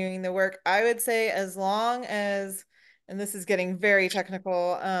continuing the work, I would say as long as, and this is getting very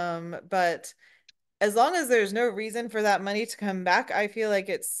technical, but as long as there's no reason for that money to come back, I feel like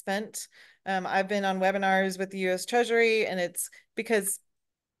it's spent. I've been on webinars with the US Treasury, and it's because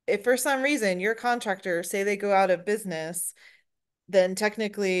if for some reason your contractor, say they go out of business, then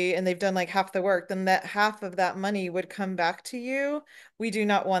technically, and they've done like half the work, then that half of that money would come back to you. We do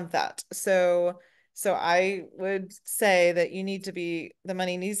not want that. So I would say that the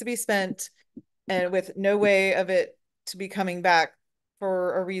money needs to be spent and with no way of it to be coming back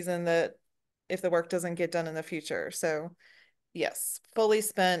for a reason that if the work doesn't get done in the future. So yes, fully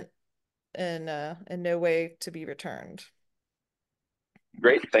spent and no way to be returned.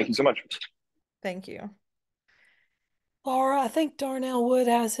 Great. Thank you so much. Thank you. Laura, I think Darnell Wood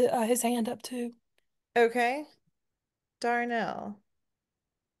has his hand up too. Okay. Darnell,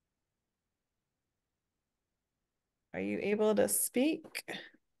 are you able to speak?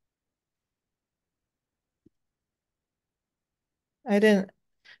 I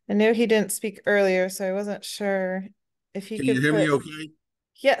know he didn't speak earlier, so I wasn't sure if he Can you could hear me put. okay?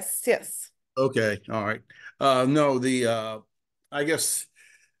 Yes, yes. Okay, all right. No, I guess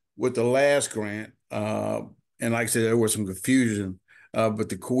with the last grant, and like I said, there was some confusion,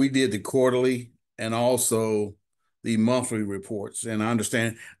 but we did the quarterly and also the monthly reports. And I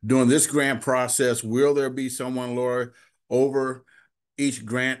understand during this grant process, will there be someone, Laura, over each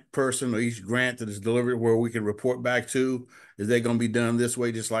grant person or each grant that is delivered where we can report back to? Is that going to be done this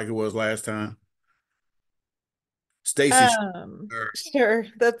way, just like it was last time? Stacy. Sure.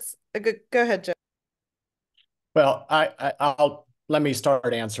 That's a good. Go ahead, Joe. Well, I'll let me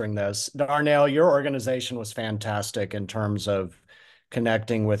start answering this. Darnell, your organization was fantastic in terms of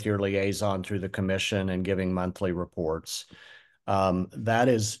connecting with your liaison through the commission and giving monthly reports. That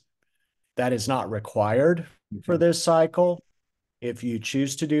is not required for this cycle. If you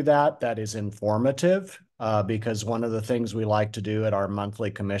choose to do that, that is informative, because one of the things we like to do at our monthly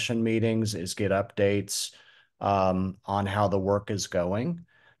commission meetings is get updates on how the work is going,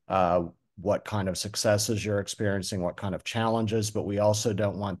 what kind of successes you're experiencing, what kind of challenges, but we also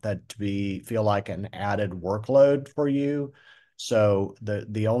don't want that to feel like an added workload for you. So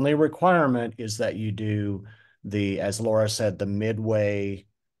the only requirement is that you do as Laura said, the midway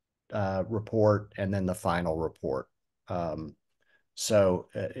report and then the final report. So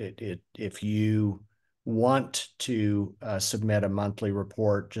if you want to submit a monthly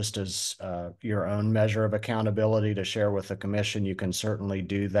report just as your own measure of accountability to share with the commission, you can certainly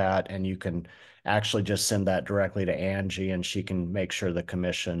do that. And you can actually just send that directly to Angie and she can make sure the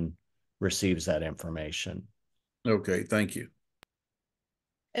commission receives that information. Okay, thank you.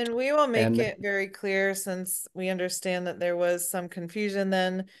 And we will make it very clear, since we understand that there was some confusion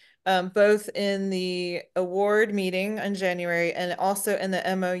then, both in the award meeting in January and also in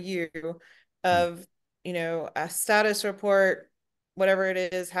the MOU of, a status report, whatever it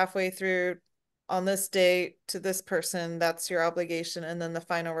is, halfway through on this date to this person, that's your obligation, and then the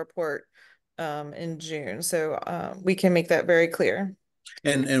final report in June. So we can make that very clear.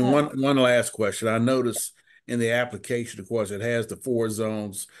 And one last question. I noticed in the application, of course, it has the 4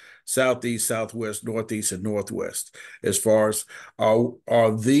 zones: southeast, southwest, northeast, and northwest. As far as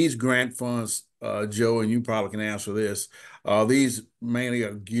are these grant funds, Joe, and you probably can answer this, are these mainly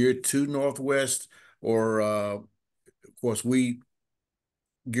geared to northwest, or of course we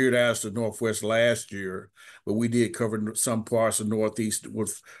geared ours to northwest last year, but we did cover some parts of northeast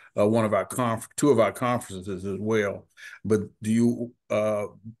with two of our conferences as well. But do you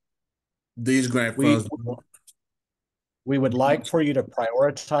these grant funds? We would like for you to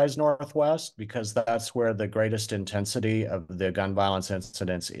prioritize Northwest because that's where the greatest intensity of the gun violence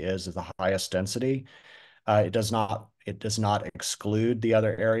incidents is the highest density. It does not exclude the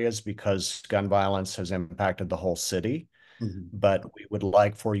other areas because gun violence has impacted the whole city. Mm-hmm. But we would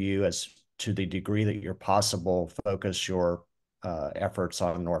like for you, as to the degree that you're possible, focus your efforts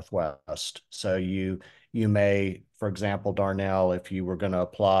on Northwest. So you may, for example, Darnell, if you were going to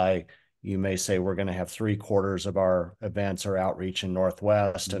apply, you may say we're going to have 3/4 of our events or outreach in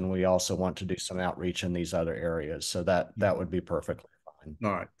Northwest, and we also want to do some outreach in these other areas. So that would be perfectly fine.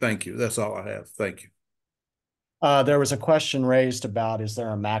 All right, thank you. That's all I have. Thank you. There was a question raised about, is there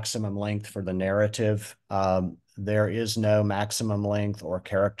a maximum length for the narrative? There is no maximum length or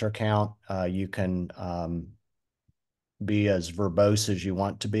character count. You can be as verbose as you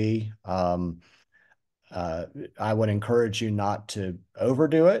want to be. I would encourage you not to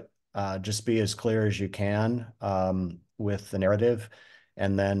overdo it. Just be as clear as you can with the narrative.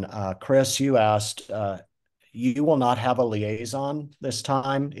 And then, Chris, you asked, you will not have a liaison this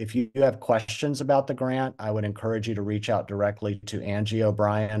time. If you have questions about the grant, I would encourage you to reach out directly to Angie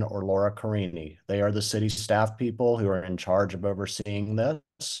O'Brien or Laura Carini. They are the city staff people who are in charge of overseeing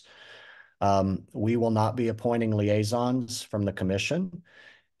this. We will not be appointing liaisons from the commission.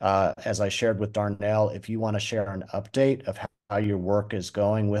 As I shared with Darnell, if you want to share an update of how your work is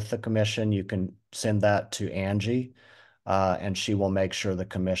going with the commission, you can send that to Angie, and she will make sure the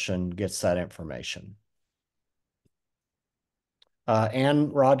commission gets that information.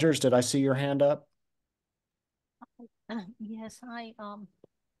 Ann Rogers, did I see your hand up? Yes,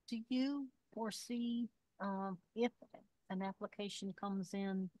 do you foresee if an application comes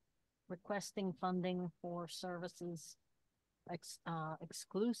in requesting funding for services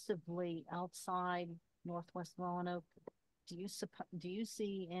exclusively outside Northwest Roanoke, do you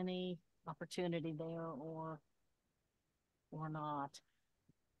see any opportunity there or not?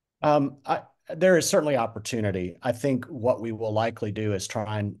 There is certainly opportunity. I think what we will likely do is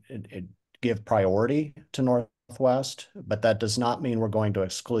try and give priority to Northwest, but that does not mean we're going to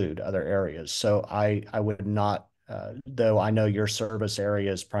exclude other areas. So I would not, though I know your service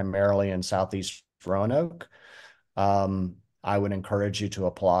area is primarily in Southeast Roanoke, I would encourage you to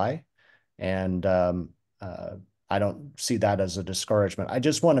apply. And I don't see that as a discouragement. I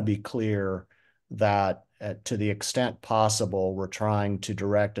just want to be clear that to the extent possible, we're trying to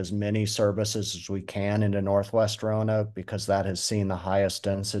direct as many services as we can into Northwest Roanoke because that has seen the highest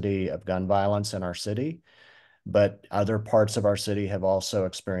density of gun violence in our city. But other parts of our city have also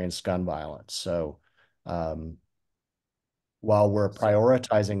experienced gun violence. So while we're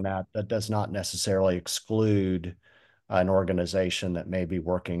prioritizing that, that does not necessarily exclude an organization that may be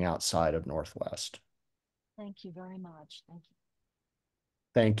working outside of Northwest. Thank you very much. Thank you.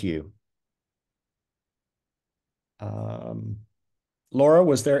 Thank you. Laura,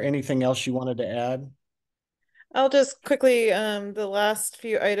 was there anything else you wanted to add? I'll just quickly, the last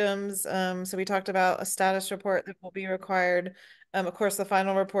few items. So we talked about a status report that will be required. Of course, the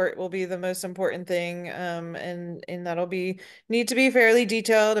final report will be the most important thing, and that'll need to be fairly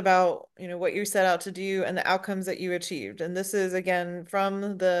detailed about what you set out to do and the outcomes that you achieved. And this is again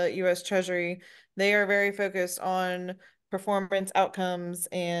from the U.S. Treasury. They are very focused on performance outcomes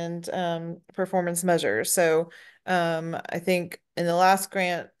and performance measures. So I think in the last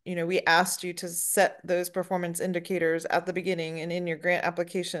grant, we asked you to set those performance indicators at the beginning and in your grant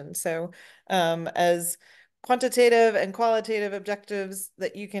application. So as quantitative and qualitative objectives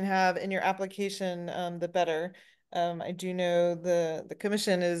that you can have in your application, the better. I do know the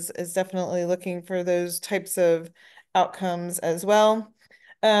commission is definitely looking for those types of outcomes as well.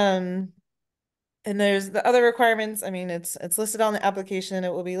 And there's the other requirements. I mean, it's listed on the application.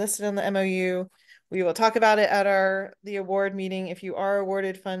 It will be listed on the MOU. We will talk about it at the award meeting. If you are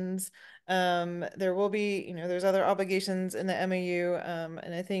awarded funds, there will be, there's other obligations in the MOU.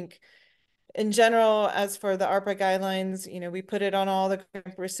 And I think in general, as for the ARPA guidelines, we put it on all the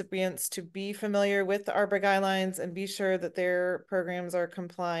recipients to be familiar with the ARPA guidelines and be sure that their programs are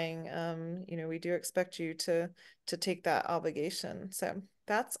complying. We do expect you to take that obligation. So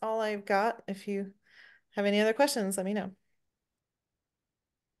that's all I've got. If you have any other questions, let me know.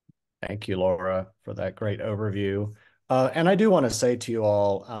 Thank you, Laura, for that great overview. And I do want to say to you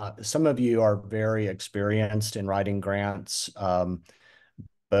all, some of you are very experienced in writing grants,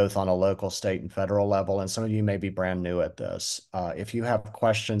 both on a local, state, and federal level, and some of you may be brand new at this. If you have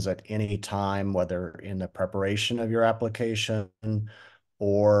questions at any time, whether in the preparation of your application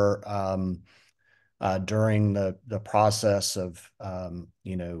or during the process of,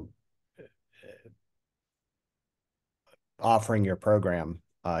 offering your program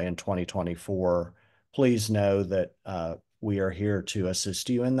in 2024, please know that we are here to assist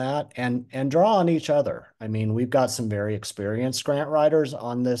you in that and draw on each other. I mean, we've got some very experienced grant writers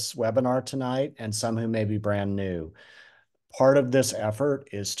on this webinar tonight and some who may be brand new. Part of this effort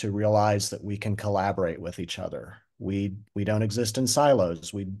is to realize that we can collaborate with each other. We don't exist in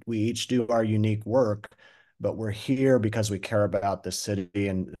silos. We each do our unique work, but we're here because we care about this city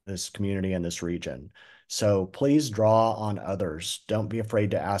and this community and this region. So please draw on others. Don't be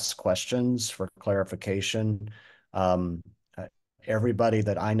afraid to ask questions for clarification. Everybody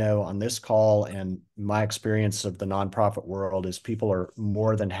that I know on this call and my experience of the nonprofit world is people are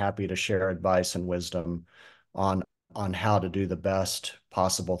more than happy to share advice and wisdom on how to do the best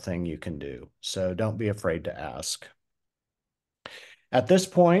possible thing you can do. So don't be afraid to ask. At this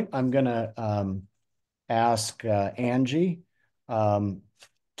point, I'm going to ask Angie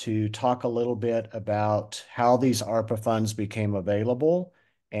to talk a little bit about how these ARPA funds became available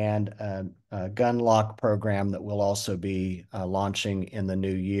and a gun lock program that will also be launching in the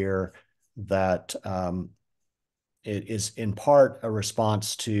new year that it is in part a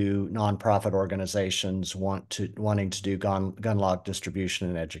response to nonprofit organizations wanting to do gun lock distribution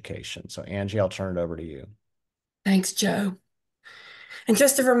and education. So Angie, I'll turn it over to you. Thanks, Joe. And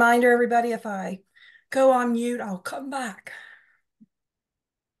just a reminder, everybody, if I go on mute, I'll come back.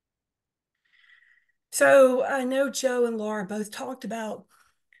 So I know Joe and Laura both talked about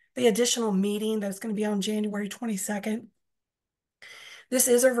the additional meeting that's going to be on January 22nd. This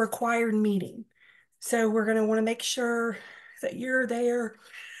is a required meeting. So we're going to want to make sure that you're there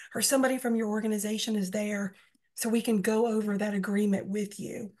or somebody from your organization is there so we can go over that agreement with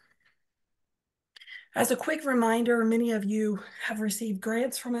you. As a quick reminder, many of you have received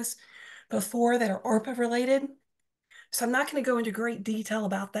grants from us before that are ARPA related. So I'm not going to go into great detail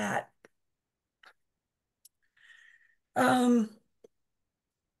about that.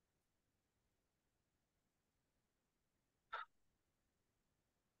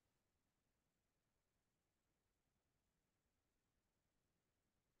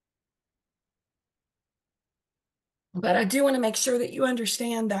 But I do want to make sure that you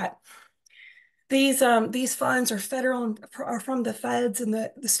understand that these funds are federal and are from the feds and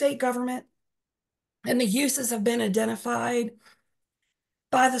the state government, and the uses have been identified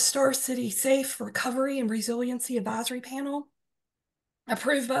by the Star City Safe Recovery and Resiliency Advisory Panel,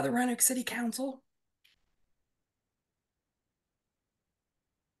 approved by the Roanoke City Council.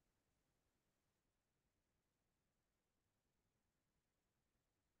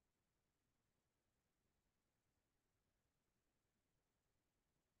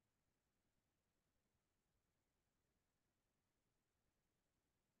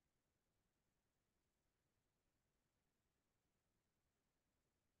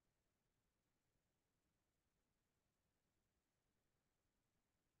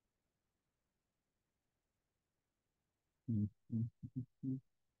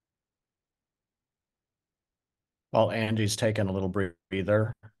 While Angie's taking a little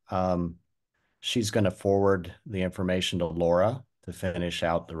breather, she's going to forward the information to Laura to finish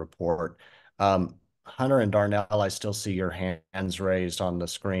out the report. Hunter and Darnell, I still see your hands raised on the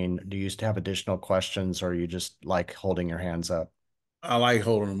screen. Do you have additional questions, or are you just like holding your hands up? I like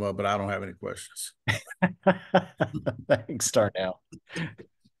holding them up, but I don't have any questions. Thanks, Darnell.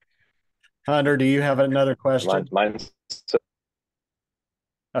 Hunter, do you have another question? Mine's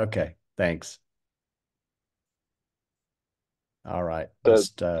Okay, thanks. All right.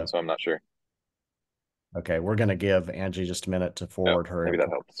 so I'm not sure. Okay, we're going to give Angie just a minute to forward her. Maybe that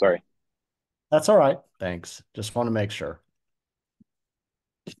helps. Sorry. That's all right. Thanks. Just want to make sure.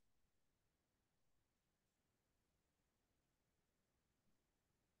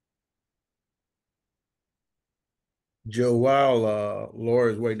 Joe, while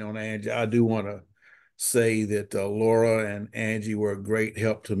Laura is waiting on Angie, I do want to say that Laura and Angie were a great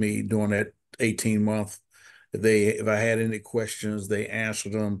help to me during that 18-month. If I had any questions, they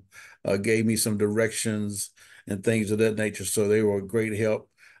answered them, gave me some directions and things of that nature. So they were a great help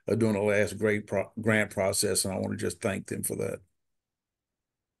during the last grant process, and I want to just thank them for that.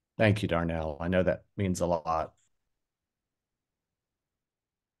 Thank you, Darnell. I know that means a lot.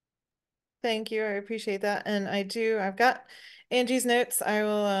 Thank you. I appreciate that. And I've got Angie's notes.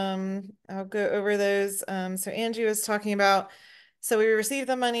 I'll go over those. So Angie was talking about, so we received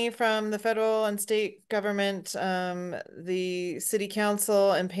the money from the federal and state government, the city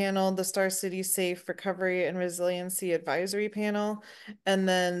council impaneled the Star City Safe Recovery and Resiliency Advisory Panel, and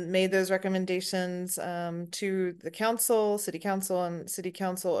then made those recommendations to the council, city council, and city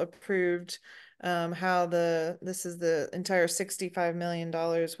council approved how this is the entire $65 million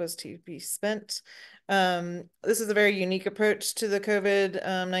was to be spent. This is a very unique approach to the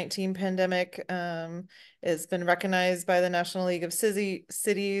COVID-19 pandemic. It's been recognized by the National League of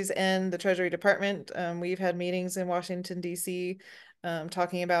Cities and the Treasury Department. We've had meetings in Washington, D.C.,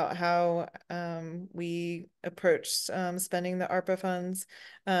 talking about how we approached spending the ARPA funds.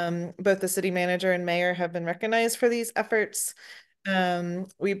 Both the city manager and mayor have been recognized for these efforts.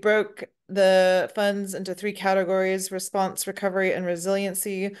 We broke the funds into 3 categories: response, recovery, and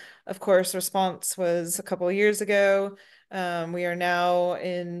resiliency. Of course, response was a couple of years ago. We are now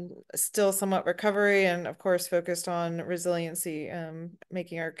in still somewhat recovery, and of course focused on resiliency,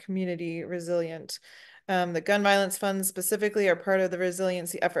 making our community resilient. The gun violence funds specifically are part of the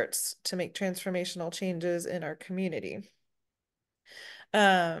resiliency efforts to make transformational changes in our community.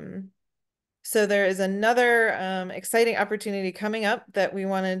 So there is another exciting opportunity coming up that we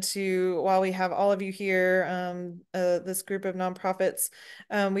wanted to, while we have all of you here, this group of nonprofits,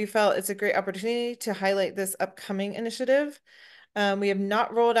 we felt it's a great opportunity to highlight this upcoming initiative. We have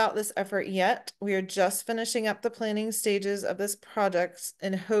not rolled out this effort yet. We are just finishing up the planning stages of this project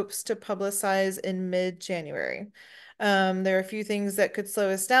in hopes to publicize in mid-January. There are a few things that could slow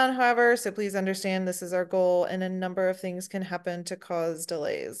us down, however, so please understand this is our goal and a number of things can happen to cause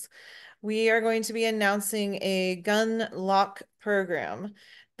delays. We are going to be announcing a gun lock program.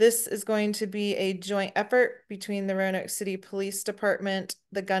 This is going to be a joint effort between the Roanoke City Police Department,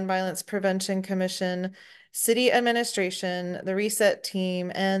 the Gun Violence Prevention Commission, City Administration, the Reset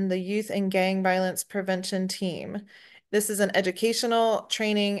Team, and the Youth and Gang Violence Prevention Team. This is an educational,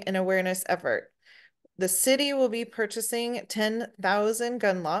 training, and awareness effort. The city will be purchasing 10,000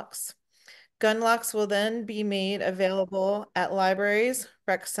 gun locks. Gun locks will then be made available at libraries,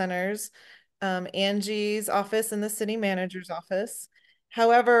 rec centers, Angie's office, and the city manager's office.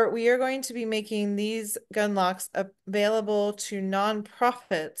 However, we are going to be making these gun locks available to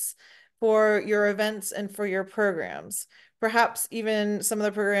nonprofits for your events and for your programs, perhaps even some of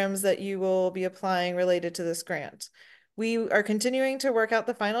the programs that you will be applying related to this grant. We are continuing to work out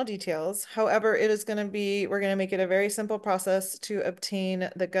the final details. However, it is going to be, we're going to make it a very simple process to obtain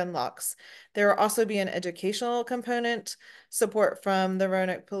the gun locks. There will also be an educational component, support from the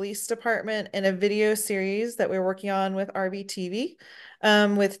Roanoke Police Department, and a video series that we're working on with RBTV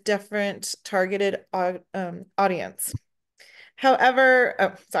with different targeted audience. However,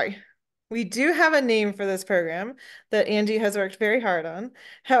 oh, sorry. We do have a name for this program that Angie has worked very hard on.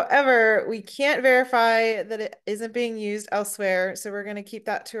 However, we can't verify that it isn't being used elsewhere, so we're going to keep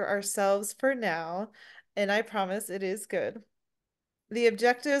that to ourselves for now, and I promise it is good. The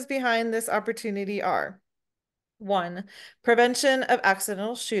objectives behind this opportunity are: 1, prevention of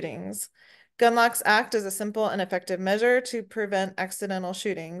accidental shootings. Gun locks act as a simple and effective measure to prevent accidental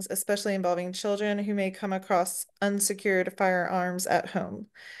shootings, especially involving children who may come across unsecured firearms at home.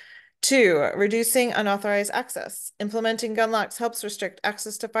 2, reducing unauthorized access. Implementing gun locks helps restrict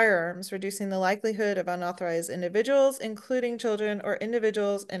access to firearms, reducing the likelihood of unauthorized individuals, including children or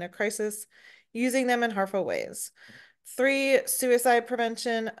individuals in a crisis, using them in harmful ways. 3, suicide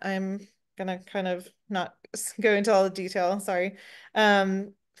prevention. I'm gonna kind of not go into all the detail, sorry.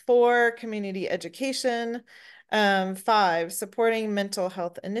 4, community education. 5, supporting mental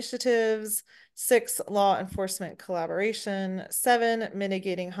health initiatives. 6, law enforcement collaboration. 7,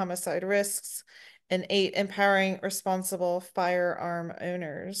 mitigating homicide risks. And 8, empowering responsible firearm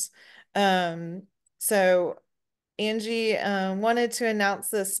owners. So Angie wanted to announce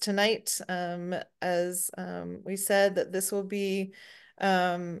this tonight, as we said that this will be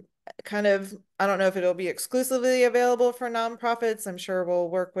kind of, I don't know if it'll be exclusively available for nonprofits. I'm sure we'll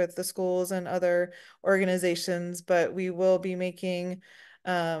work with the schools and other organizations, but we will be making,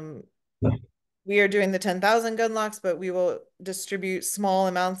 we are doing the 10,000 gun locks, but we will distribute small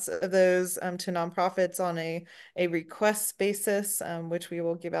amounts of those to nonprofits on a request basis, which we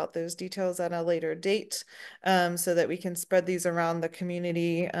will give out those details at a later date, so that we can spread these around the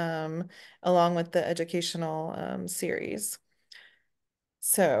community along with the educational series.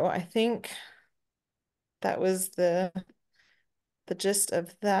 So I think that was the gist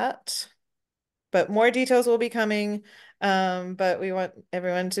of that. But more details will be coming. But we want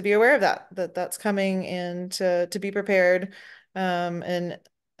everyone to be aware of that that's coming, and to be prepared, and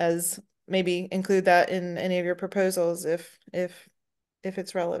as maybe include that in any of your proposals if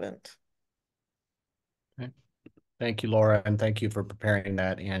it's relevant. Okay. Thank you, Laura, and thank you for preparing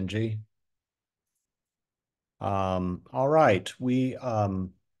that, Angie. All right,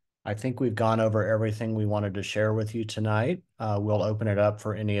 I think we've gone over everything we wanted to share with you tonight. We'll open it up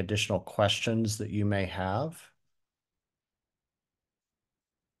for any additional questions that you may have.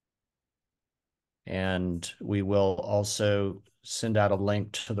 And we will also send out a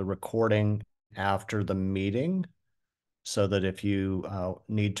link to the recording after the meeting, so that if you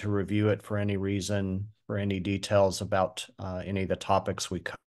need to review it for any reason, for any details about any of the topics we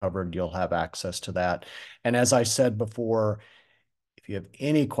covered, you'll have access to that. And as I said before, if you have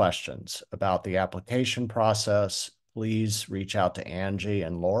any questions about the application process, please reach out to Angie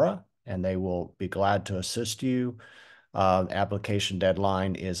and Laura, and they will be glad to assist you. Application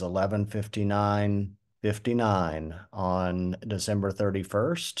deadline is 11/59/59 on December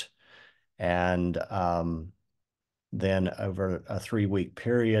 31st. And then over a 3-week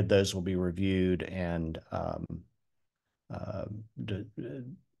period, those will be reviewed and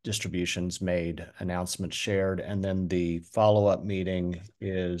distributions made, announcements shared, and then the follow-up meeting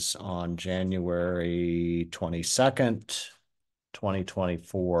is on January 22nd,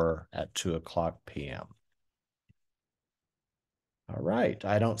 2024 at 2:00 p.m. All right,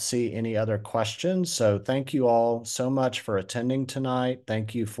 I don't see any other questions. So thank you all so much for attending tonight.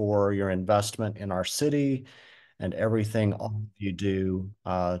 Thank you for your investment in our city and everything all of you do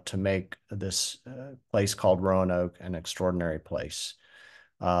to make this place called Roanoke an extraordinary place.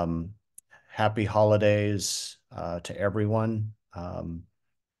 Happy holidays to everyone,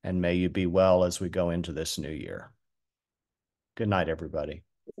 and may you be well as we go into this new year. Good night, everybody.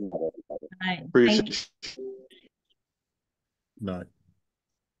 Appreciate Night.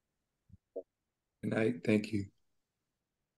 Good night. Thank you.